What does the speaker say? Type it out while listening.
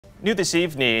New this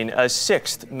evening, a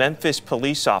sixth Memphis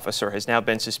police officer has now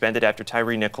been suspended after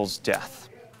Tyre Nichols' death.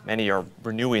 Many are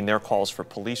renewing their calls for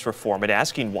police reform and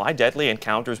asking why deadly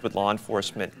encounters with law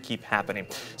enforcement keep happening.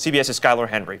 CBS's Skylar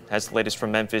Henry has the latest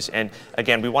from Memphis, and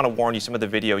again, we want to warn you, some of the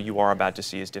video you are about to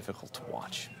see is difficult to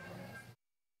watch.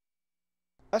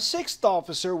 A sixth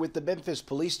officer with the Memphis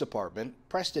Police Department,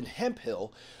 Preston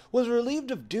Hemphill, was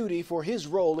relieved of duty for his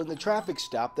role in the traffic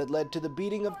stop that led to the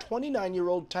beating of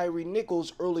 29-year-old Tyre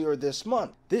Nichols earlier this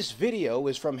month. This video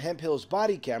is from Hemphill's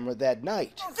body camera that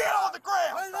night. Get on the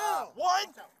ground!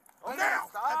 One! Now!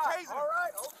 All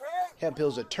right, okay.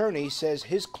 Hemphill's attorney says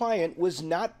his client was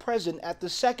not present at the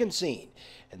second scene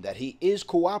and that he is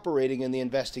cooperating in the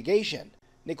investigation.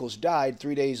 Nichols died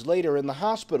 3 days later in the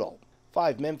hospital.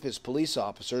 5 Memphis police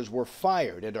officers were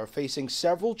fired and are facing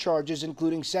several charges,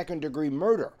 including second-degree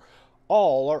murder.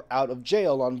 All are out of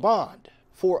jail on bond.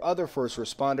 4 other first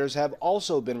responders have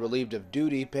also been relieved of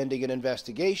duty pending an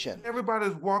investigation.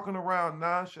 Everybody's walking around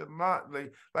nonchalantly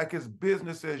like it's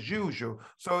business as usual,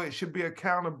 so it should be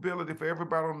accountability for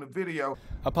everybody on the video.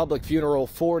 A public funeral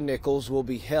for Nichols will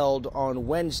be held on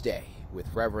Wednesday, with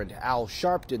Reverend Al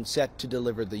Sharpton set to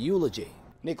deliver the eulogy.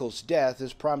 Nichols' death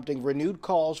is prompting renewed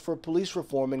calls for police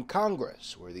reform in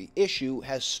Congress, where the issue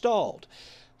has stalled.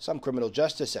 Some criminal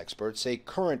justice experts say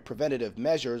current preventative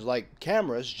measures like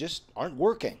cameras just aren't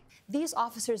working. These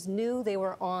officers knew they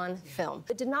were on film.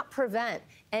 It did not prevent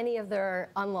any of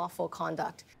their unlawful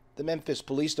conduct. The Memphis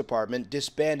Police Department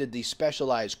disbanded the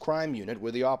specialized crime unit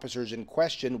where the officers in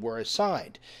question were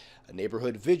assigned. A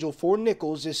neighborhood vigil for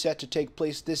Nichols is set to take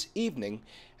place this evening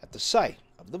at the site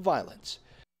of the violence.